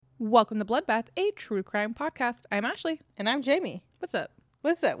Welcome to Bloodbath, a true crime podcast. I'm Ashley. And I'm Jamie. What's up?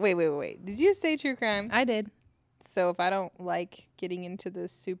 What's up? Wait. Did you say true crime? I did. So if I don't like getting into the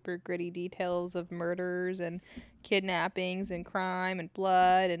super gritty details of murders and kidnappings and crime and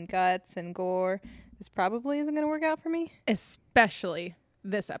blood and guts and gore, this probably isn't going to work out for me. Especially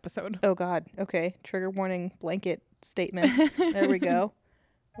this episode. Oh, God. Okay. Trigger warning blanket statement. There we go.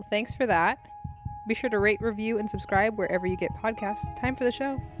 Well, thanks for that. Be sure to rate, review, and subscribe wherever you get podcasts. Time for the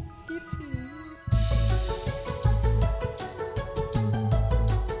show.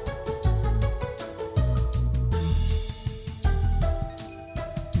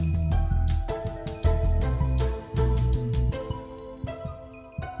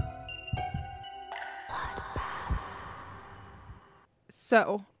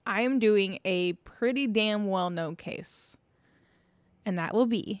 So, I am doing a pretty damn well-known case. And that will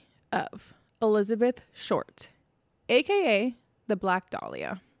be of Elizabeth Short, a.k.a. the Black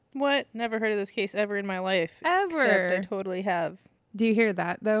Dahlia. What? Never heard of this case ever in my life. Ever. Except I totally have. Do you hear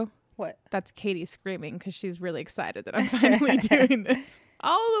that, though? What? That's Katie screaming because she's really excited that I'm finally doing this.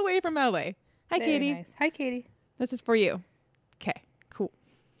 All the way from LA. Hi, Very Katie. Nice. Hi, Katie. This is for you. Okay, cool.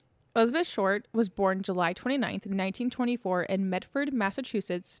 Elizabeth Short was born July 29th, 1924 in Medford,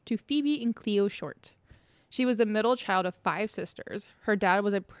 Massachusetts to Phoebe and Cleo Short. She was the middle child of 5 sisters. Her dad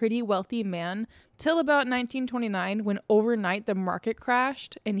was a pretty wealthy man till about 1929 when overnight the market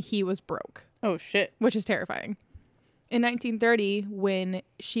crashed and he was broke. Oh, shit. Which is terrifying. In 1930, when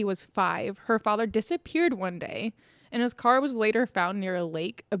she was 5, her father disappeared one day and his car was later found near a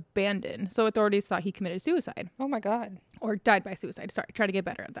lake abandoned. So authorities thought he committed suicide. Oh, my God. Or died by suicide. Sorry, try to get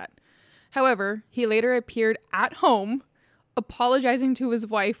better at that. However, he later appeared at home apologizing to his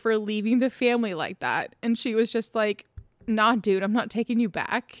wife for leaving the family like that. And she was just like, nah, dude, I'm not taking you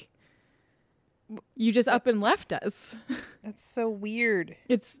back. You just up and left us. That's so weird.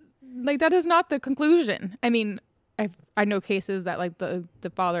 It's like, that is not the conclusion. I mean, I know cases that like the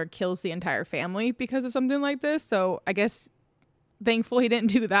father kills the entire family because of something like this. So I guess thankfully he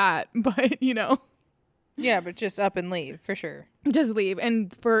didn't do that. But, you know. Yeah, but just up and leave for sure. Just leave.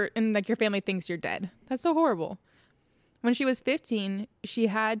 And like your family thinks you're dead. That's so horrible. When she was 15, she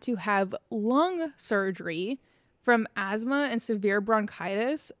had to have lung surgery from asthma and severe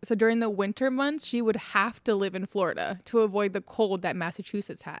bronchitis. So during the winter months, she would have to live in Florida to avoid the cold that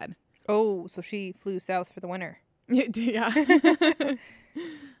Massachusetts had. Oh, so she flew south for the winter. Yeah.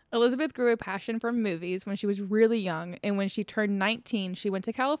 Elizabeth grew a passion for movies when she was really young. And when she turned 19, she went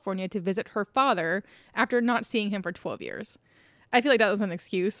to California to visit her father after not seeing him for 12 years. I feel like that was an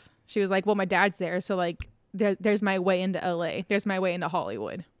excuse. She was like, well, my dad's there. So like, there's my way into LA. There's my way into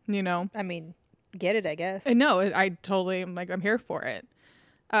Hollywood, you know? I mean, get it, I guess. No, I totally am like, I'm here for it.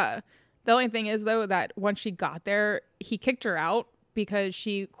 The only thing is, though, that once she got there, he kicked her out because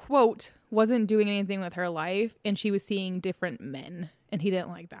she, quote, wasn't doing anything with her life and she was seeing different men and he didn't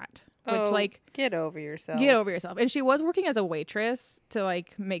like that. Which, like, get over yourself. Get over yourself. And she was working as a waitress to,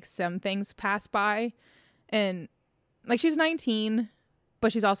 like, make some things pass by. And, like, she's 19,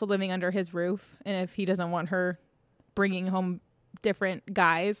 but she's also living under his roof. And if he doesn't want her bringing home different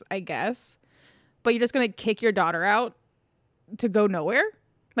guys, I guess. But you're just going to kick your daughter out to go nowhere?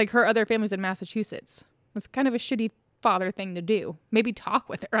 Like, her other family's in Massachusetts. That's kind of a shitty father thing to do. Maybe talk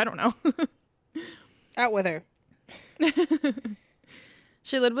with her. I don't know. Out with her.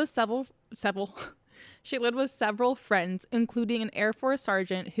 She lived with She lived with several friends, including an Air Force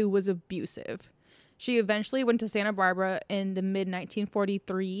sergeant who was abusive. She eventually went to Santa Barbara in the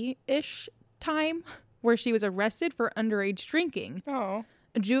mid-1943-ish time, where she was arrested for underage drinking. Oh.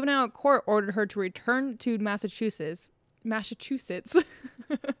 A juvenile court ordered her to return to Massachusetts. But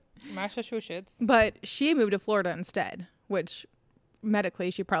she moved to Florida instead, which medically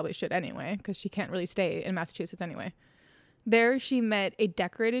she probably should anyway, because she can't really stay in Massachusetts anyway. There she met a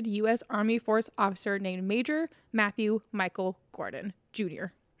decorated U.S. Army Force officer named Major Matthew Michael Gordon, Jr.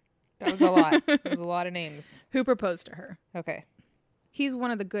 That was a lot. That was a lot of names. Who proposed to her. Okay. He's one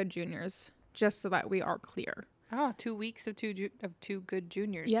of the good juniors, just so that we are clear. Oh, 2 weeks of two good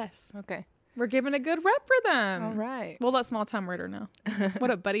juniors. Yes. Okay. We're giving a good rep for them. All right. We'll let Small Town Murder know. What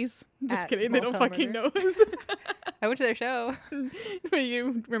up, buddies? Just At kidding. They don't fucking know us. I went to their show.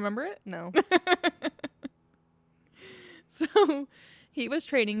 You remember it? No. So he was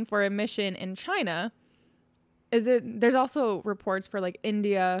training for a mission in China. There's also reports for like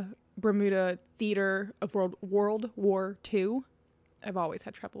India, Bermuda Theater of World War II. I've always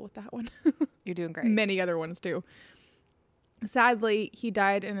had trouble with that one. You're doing great. Many other ones too. Sadly, he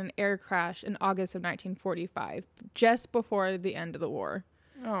died in an air crash in August of 1945, just before the end of the war.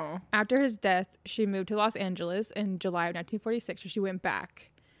 Oh. After his death, she moved to Los Angeles in July of 1946, so she went back.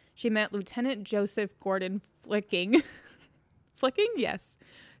 she met Lieutenant Joseph Gordon Flicking. Flicking? Yes.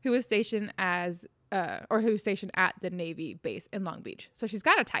 Who was stationed at the Navy base in Long Beach. So she's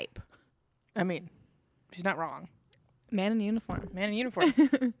got a type. I mean, she's not wrong. Man in uniform. Man in uniform.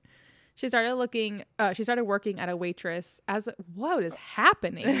 She started working at a waitress what is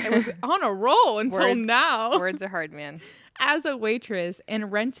happening? It was on a roll until now. Words are hard, man. As a waitress,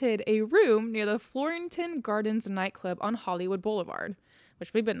 and rented a room near the Florenton Gardens nightclub on Hollywood Boulevard,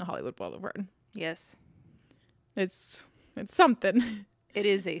 which we've been to Hollywood Boulevard. Yes. It's something. It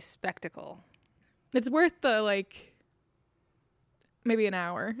is a spectacle. It's worth the, maybe an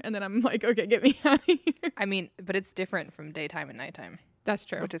hour. And then I'm like, okay, get me out of here. I mean, but it's different from daytime and nighttime. That's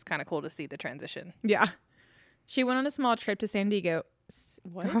true. Which is kind of cool to see the transition. Yeah. She went on a small trip to San Diego.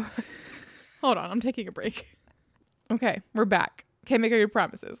 What? Hold on. I'm taking a break. Okay. We're back. Can't make any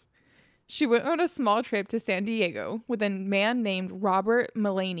promises. She went on a small trip to San Diego with a man named Robert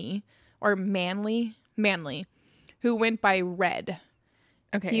Manley, who went by Red.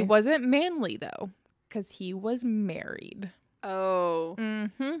 Okay. He wasn't Manly, though, because he was married. Oh.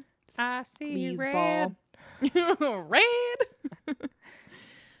 Mm-hmm. I see red. Red.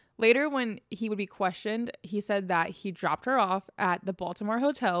 Later, when he would be questioned, he said that he dropped her off at the Baltimore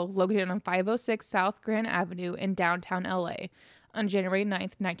Hotel located on 506 South Grand Avenue in downtown LA on January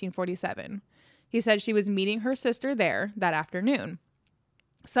 9th, 1947. He said she was meeting her sister there that afternoon.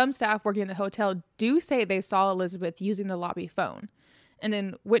 Some staff working at the hotel do say they saw Elizabeth using the lobby phone. And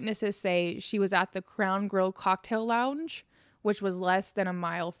then witnesses say she was at the Crown Grill Cocktail Lounge, which was less than a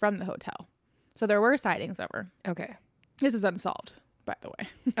mile from the hotel. So there were sightings of her. Okay. This is unsolved, by the way.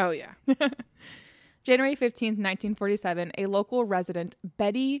 Oh, yeah. January 15th, 1947, a local resident,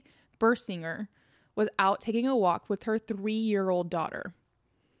 Betty Bersinger, was out taking a walk with her 3-year-old daughter.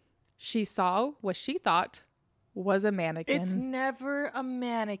 She saw what she thought was a mannequin. It's never a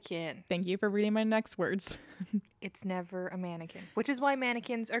mannequin. Thank you for reading my next words. It's never a mannequin. Which is why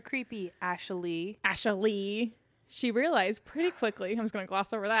mannequins are creepy, Ashley. She realized pretty quickly, I'm just going to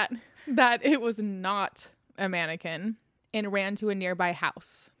gloss over that it was not a mannequin, and ran to a nearby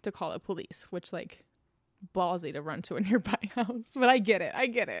house to call the police, which, ballsy to run to a nearby house. But I get it.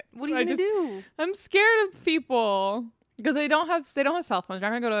 What are you going to do? I'm scared of people because they don't have cell phones. They're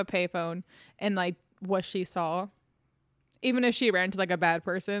not going to go to a payphone and, what she saw. Even if she ran to, a bad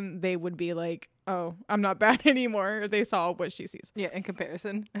person, they would be like, oh, I'm not bad anymore. If they saw what she sees. Yeah, in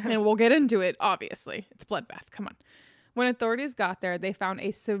comparison. And we'll get into it, obviously. It's bloodbath. Come on. When authorities got there, they found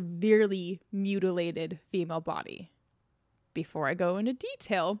a severely mutilated female body. Before I go into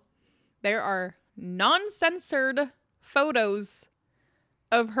detail, there are non-censored photos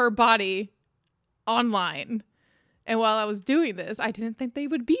of her body online. And while I was doing this, I didn't think they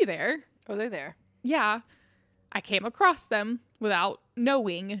would be there. Oh, they're there. Yeah. I came across them without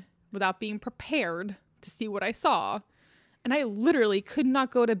being prepared to see what I saw. And I literally could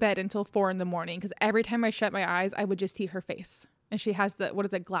not go to bed until 4 a.m. because every time I shut my eyes, I would just see her face. And she has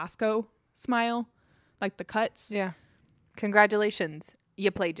Glasgow smile? Like the cuts? Yeah. Congratulations.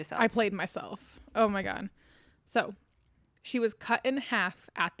 You played yourself. I played myself. Oh my God. So she was cut in half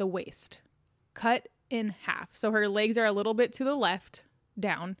at the waist. Cut in half. So her legs are a little bit to the left,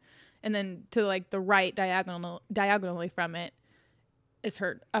 down. And then to the right, diagonally from it, is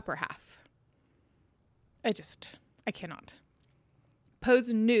her upper half. I cannot.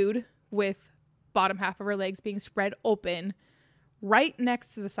 Posed nude with bottom half of her legs being spread open right next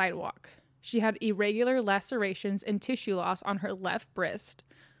to the sidewalk. She had irregular lacerations and tissue loss on her left breast,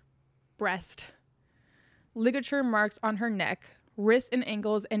 ligature marks on her neck, wrists and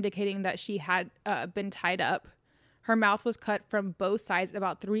ankles indicating that she had been tied up. Her mouth was cut from both sides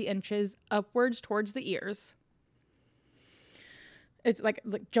about 3 inches upwards towards the ears. It's like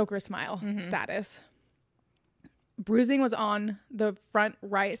Joker smile status. Bruising was on the front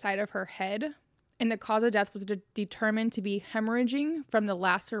right side of her head, and the cause of death was determined to be hemorrhaging from the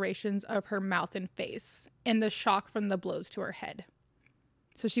lacerations of her mouth and face and the shock from the blows to her head.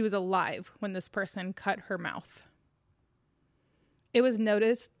 So she was alive when this person cut her mouth. It was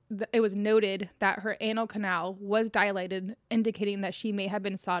noted that her anal canal was dilated, indicating that she may have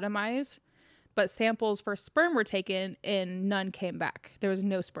been sodomized, but samples for sperm were taken and none came back. There was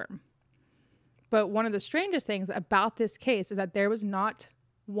no sperm. But one of the strangest things about this case is that there was not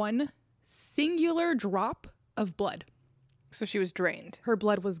one singular drop of blood. So she was drained. Her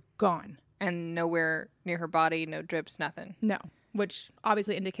blood was gone. And nowhere near her body, no drips, nothing. No, which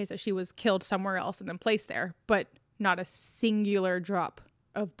obviously indicates that she was killed somewhere else and then placed there, but not a singular drop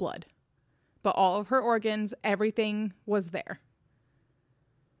of blood. But all of her organs, everything was there.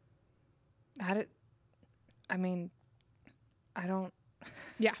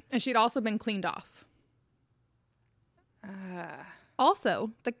 Yeah. And she'd also been cleaned off.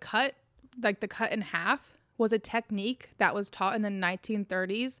 Also, the cut in half was a technique that was taught in the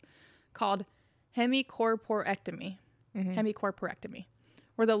 1930s called hemicorporectomy. Hemicorporectomy,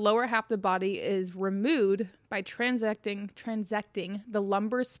 where the lower half of the body is removed by transecting the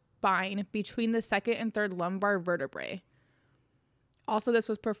lumbar spine between the second and third lumbar vertebrae. Also, this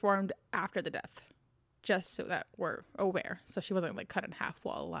was performed after the death, just so that we're aware. So she wasn't like cut in half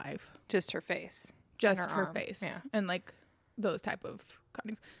while alive. Just her face. Just her face. Yeah. And like those type of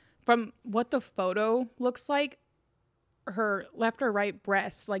cuttings. From what the photo looks like, her left or right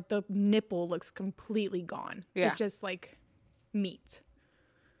breast, like the nipple looks completely gone. Yeah. It's just like meat.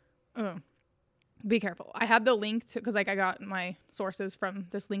 Be careful. I have the link to, because like I got my sources from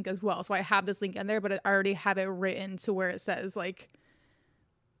this link as well. So I have this link in there, but I already have it written to where it says like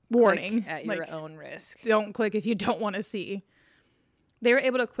warning. Click at your own risk. Don't click if you don't want to see. They were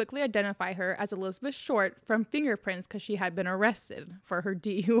able to quickly identify her as Elizabeth Short from fingerprints because she had been arrested for her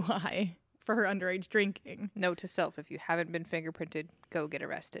DUI for her underage drinking. Note to self, if you haven't been fingerprinted, go get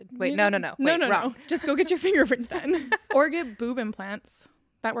arrested. Wait, no. Wait, no. Just go get your fingerprints done. Or get boob implants.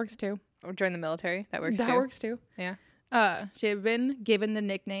 That works too. Or join the military. That works too. Yeah. She had been given the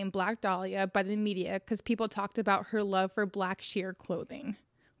nickname Black Dahlia by the media because people talked about her love for black sheer clothing,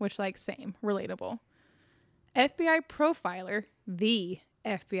 which like same, relatable. the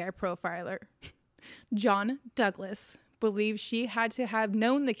FBI profiler, John Douglas, believes she had to have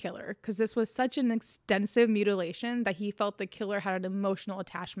known the killer because this was such an extensive mutilation that he felt the killer had an emotional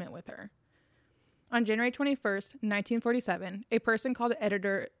attachment with her. On January 21st, 1947, a person called the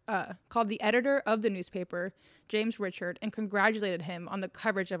editor of the newspaper, James Richard, and congratulated him on the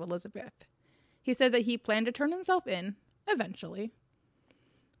coverage of Elizabeth. He said that he planned to turn himself in, eventually,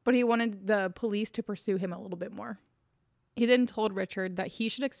 but he wanted the police to pursue him a little bit more. He then told Richard that he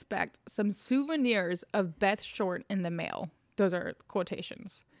should expect some souvenirs of Beth Short in the mail. Those are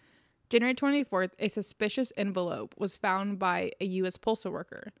quotations. January 24th, a suspicious envelope was found by a U.S. postal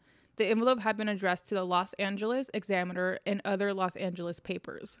worker. The envelope had been addressed to the Los Angeles Examiner and other Los Angeles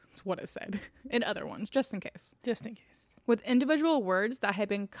papers. That's what it said. And other ones, just in case. Just in case. With individual words that had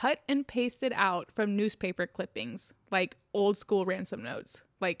been cut and pasted out from newspaper clippings, like old school ransom notes,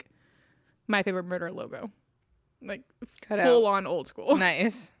 like My Favorite Murder logo. Like full on old school.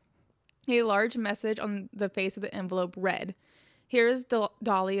 Nice. A large message on the face of the envelope read, "Here is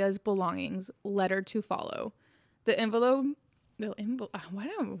Dahlia's belongings, letter to follow." The envelope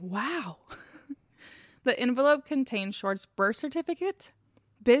contained Short's birth certificate,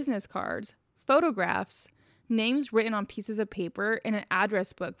 business cards, photographs, names written on pieces of paper, and an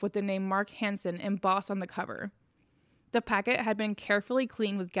address book with the name Mark Hansen embossed on the cover. The packet had been carefully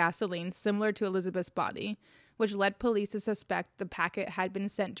cleaned with gasoline similar to Elizabeth's body, which led police to suspect the packet had been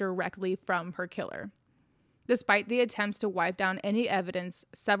sent directly from her killer. Despite the attempts to wipe down any evidence,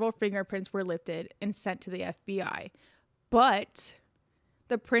 several fingerprints were lifted and sent to the FBI. But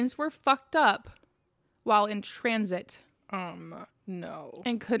the prints were fucked up while in transit. No.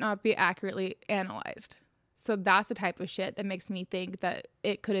 And could not be accurately analyzed. So that's the type of shit that makes me think that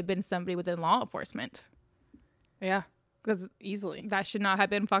it could have been somebody within law enforcement. Yeah. Because easily. That should not have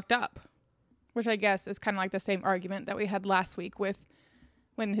been fucked up. Which I guess is kind of like the same argument that we had last week with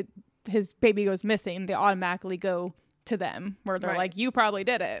when his baby goes missing, they automatically go to them where they're like, you probably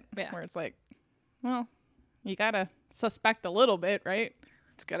did it. Yeah. Where it's like, well, you got to suspect a little bit, right?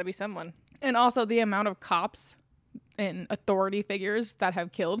 It's got to be someone. And also the amount of cops and authority figures that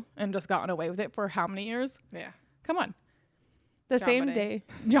have killed and just gotten away with it for how many years? Yeah. Come on. Same day.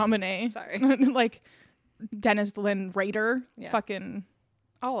 John Bonet. Sorry. Like Dennis Lynn Rader. Yeah. Fucking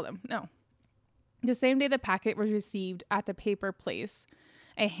all of them. No. The same day the packet was received at the paper place,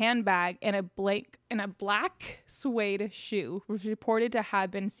 a handbag and a black suede shoe was reported to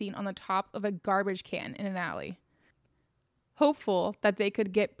have been seen on the top of a garbage can in an alley. Hopeful that they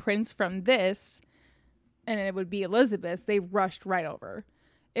could get prints from this, and it would be Elizabeth's, they rushed right over.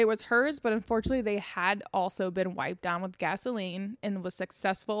 It was hers, but unfortunately they had also been wiped down with gasoline and was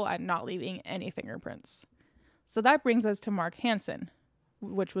successful at not leaving any fingerprints. So that brings us to Mark Hansen,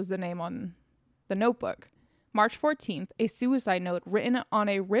 which was the name on the notebook. March 14th, a suicide note written on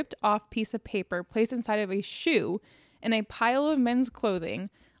a ripped off piece of paper placed inside of a shoe in a pile of men's clothing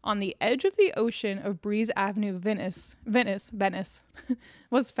on the edge of the ocean of Breeze Avenue, Venice,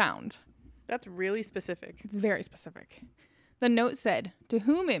 was found. That's really specific. It's very specific. The note said, "To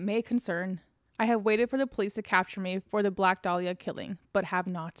whom it may concern, I have waited for the police to capture me for the Black Dahlia killing, but have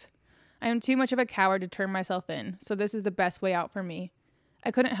not. I am too much of a coward to turn myself in, so this is the best way out for me. I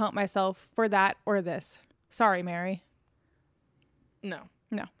couldn't help myself for that or this. Sorry, Mary." No.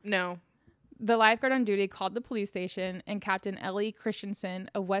 No. The lifeguard on duty called the police station, and Captain Ellie Christensen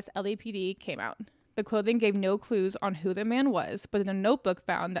of West LAPD came out. The clothing gave no clues on who the man was, but a notebook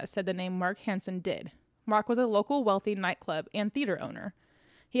found that said the name Mark Hansen did. Mark was a local wealthy nightclub and theater owner.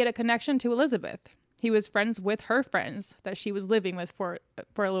 He had a connection to Elizabeth. He was friends with her friends that she was living with for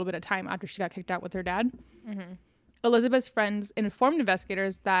a little bit of time after she got kicked out with her dad. Mm-hmm. Elizabeth's friends informed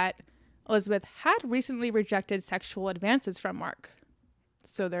investigators that Elizabeth had recently rejected sexual advances from Mark.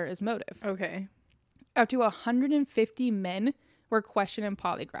 So there is motive. Okay. Up to 150 men were questioned and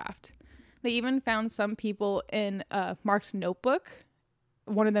polygraphed. They even found some people in Mark's notebook,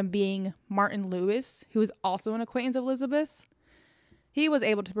 one of them being Martin Lewis, who was also an acquaintance of Elizabeth's. He was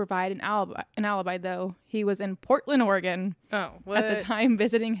able to provide an alibi, though. He was in Portland, Oregon at the time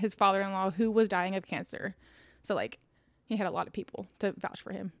visiting his father-in-law, who was dying of cancer. So, like, he had a lot of people to vouch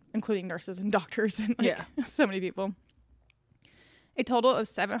for him, including nurses and doctors and, so many people. A total of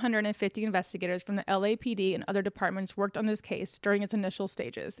 750 investigators from the LAPD and other departments worked on this case during its initial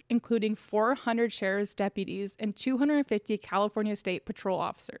stages, including 400 sheriff's deputies and 250 California State Patrol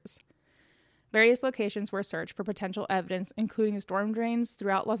officers. Various locations were searched for potential evidence, including storm drains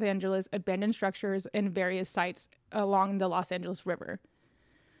throughout Los Angeles, abandoned structures, and various sites along the Los Angeles River.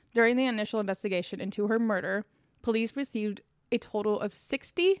 During the initial investigation into her murder, police received a total of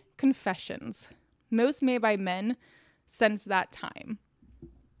 60 confessions, most made by men since that time.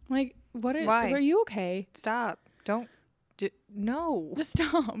 Like, Why? Were you okay? Stop. No. Just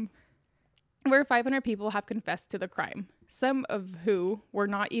stop. Where 500 people have confessed to the crime, some of who were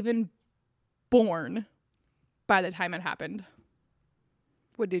not even born by the time it happened.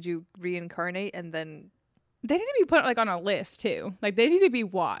 What, did you reincarnate and then... They need to be put, like, on a list, too. Like, they need to be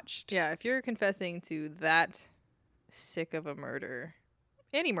watched. Yeah, if you're confessing to that sick of a murder,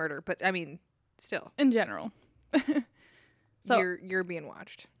 any murder, but, I mean, still. In general. So you're being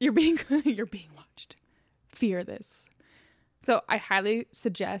watched. You're being watched. Fear this. So I highly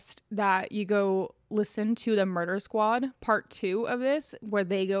suggest that you go listen to the Murder Squad part 2 of this, where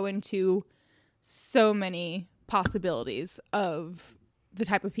they go into so many possibilities of the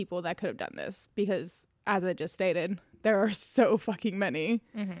type of people that could have done this, because as I just stated, there are so fucking many.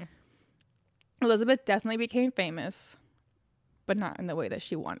 Mm-hmm. Elizabeth definitely became famous, but not in the way that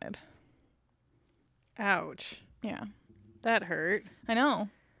she wanted. Ouch. Yeah. That hurt. I know.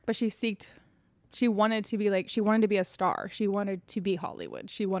 But she wanted to be a star. She wanted to be Hollywood.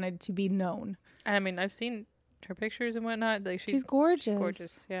 She wanted to be known. And I mean, I've seen her pictures and whatnot. Like she's gorgeous. She's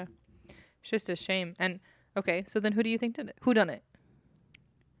gorgeous. Yeah. It's just a shame. And okay, so then who do you think did it? Who done it?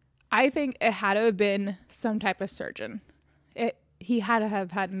 I think it had to have been some type of surgeon. He had to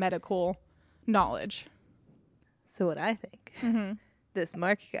have had medical knowledge. So what I think, Mm-hmm. this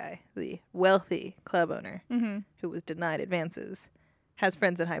Mark guy, the wealthy club owner, Mm-hmm. who was denied advances, has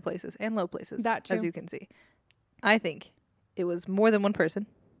friends in high places and low places, That too. as you can see. I think it was more than one person.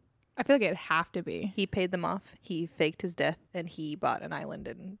 I feel like it'd have to be. He paid them off. He faked his death, and he bought an island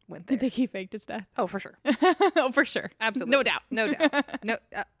and went I there. think he faked his death. Oh, for sure. Oh, for sure. Absolutely. No doubt. No doubt. No,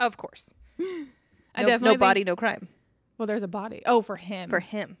 of course. I No, definitely no body, no crime. Well, there's a body. Oh, for him. For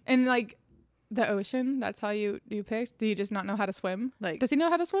him. And like the ocean, that's how you picked? Do you just not know how to swim? Like, Does he know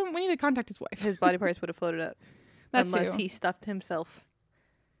how to swim? We need to contact his wife. his body parts would have floated up. That's unless true. he stuffed himself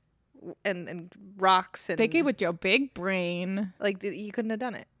and rocks and... Thinking with your big brain. Like, he couldn't have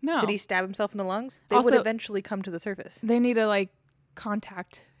done it. No. Did he stab himself in the lungs? They Also- would eventually come to the surface. They need to like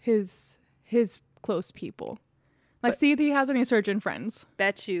contact his close people. Like, But- see if he has any surgeon friends.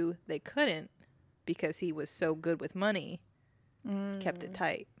 Bet you they couldn't, because he was so good with money. Kept it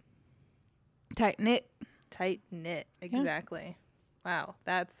tight. Tight knit. Tight knit. Exactly. Wow.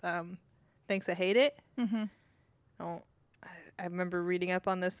 That's thanks, I hate it. Mm-hmm. I remember reading up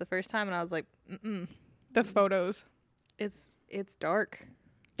on this the first time and I was like, The photos. it's dark.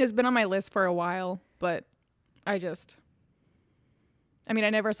 It's been on my list for a while, but I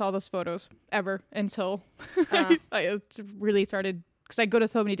never saw those photos ever until I really started, because I go to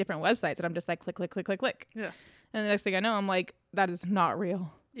so many different websites and I'm just like, click, click, click, click, click. Yeah. And the next thing I know, I'm like, that is not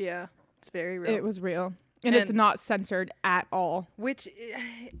real. Yeah. It's very real. It was real. And it's not censored at all. Which,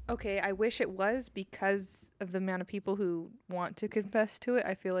 okay, I wish it was, because of the amount of people who want to confess to it.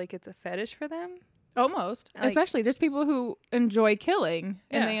 I feel like it's a fetish for them. Almost. Like- Especially there's people who enjoy killing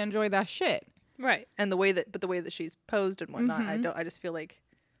and Yeah. they enjoy that shit. Right. And the way that she's posed and whatnot, I just feel like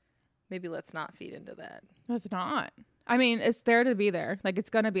maybe let's not feed into that. It's not. I mean, it's there to be there. Like, it's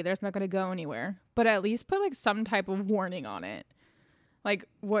going to be there. It's not going to go anywhere. But at least put, like, some type of warning on it. Like,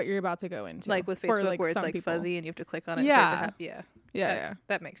 what you're about to go into. Like with For, Facebook, where it's some like people. fuzzy and you have to click on it. Yeah. For it to happen. Yeah.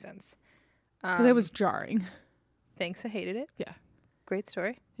 That makes sense. Because it was jarring. Thanks, I hated it. Yeah. Great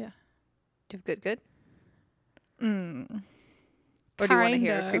story. Yeah. Do you have good? Mm. Or do you want to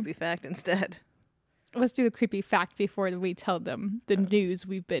hear a Kinda. creepy fact instead? Let's do a creepy fact before we tell them the news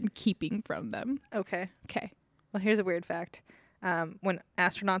we've been keeping from them. Okay. Okay. Well, here's a weird fact. When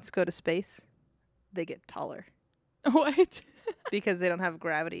astronauts go to space, they get taller What? because they don't have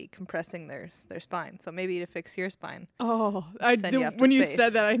gravity compressing their spine. So maybe to fix your spine. Oh, Send you up to when you space.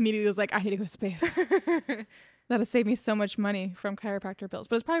 said that, I immediately was like, I need to go to space. That'll save me so much money from chiropractor bills.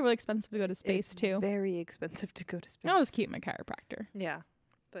 But it's probably really expensive to go to space, It's too. very expensive to go to space. I'll just keep my chiropractor. Yeah.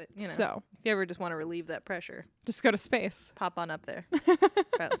 But, So, if you ever just want to relieve that pressure, just go to space. pop on up there.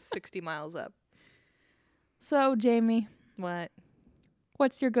 About 60 miles up. So, Jamie, What?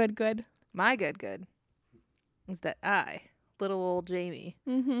 what's your good? My good is that little old Jamie,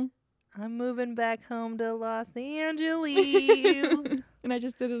 Mm-hmm. I'm moving back home to Los Angeles. And I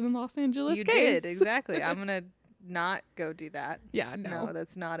just did it in Los Angeles. You case. did, exactly. I'm going to not go do that. Yeah, no.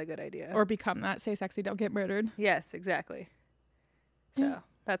 that's not a good idea. Or become that. Say sexy, don't get murdered. Yes, exactly. So, Yeah.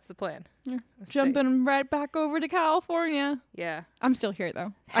 that's the plan. Yeah. Stay- Jumping right back over to California. Yeah. I'm still here,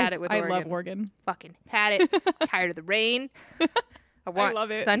 though. Had it with I Oregon. love Oregon. Fucking had it. Tired of the rain. I want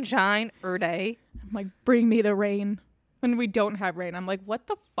love it. sunshine er day. I'm like, bring me the rain. When we don't have rain, I'm like, what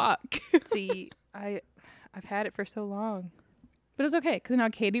the fuck? See, I've had it for so long. But it's okay, because now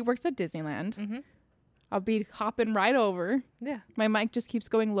Katie works at Disneyland. Mm-hmm. I'll be hopping right over. Yeah. My mic just keeps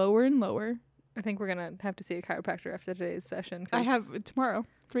going lower and lower. I think we're going to have to see a chiropractor after today's session. I 'cause have tomorrow,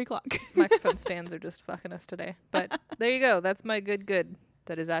 3 o'clock. microphone stands are just fucking us today. But there you go. That's my good.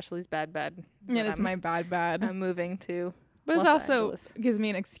 That is Ashley's bad. Yeah, it's my bad. I'm moving to. But it Los also Angeles. gives me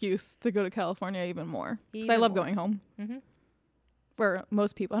an excuse to go to California even more. Because I Even love more. going home. Mm-hmm. For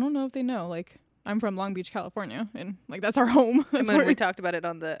most people, I don't know if they know. Like, I'm from Long Beach, California, and like that's our home. That's And when where we talked about it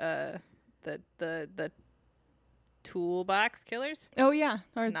on the toolbox killers. Oh yeah,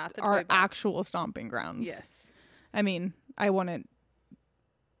 Not the our toy box. actual stomping grounds. Yes. I mean, I wouldn't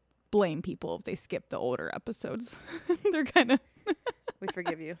blame people if they skip the older episodes. They're kind of. We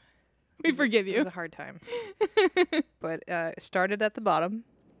forgive you. We forgive It was you. a hard time. But started at the bottom.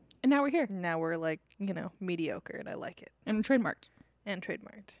 And now we're here Now we're like, mediocre, and I like it. and trademarked And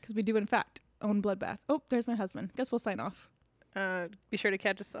trademarked. because we do in fact own Bloodbath. Oh, there's my husband. Guess we'll sign off. Be sure to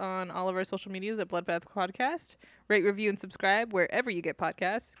catch us on all of our social medias at Bloodbath Podcast. Rate, review, and subscribe wherever you get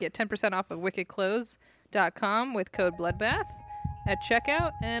podcasts. Get 10% off of wickedclothes.com with code Bloodbath at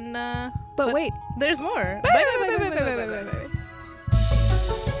checkout. And But wait. there's more. Bye.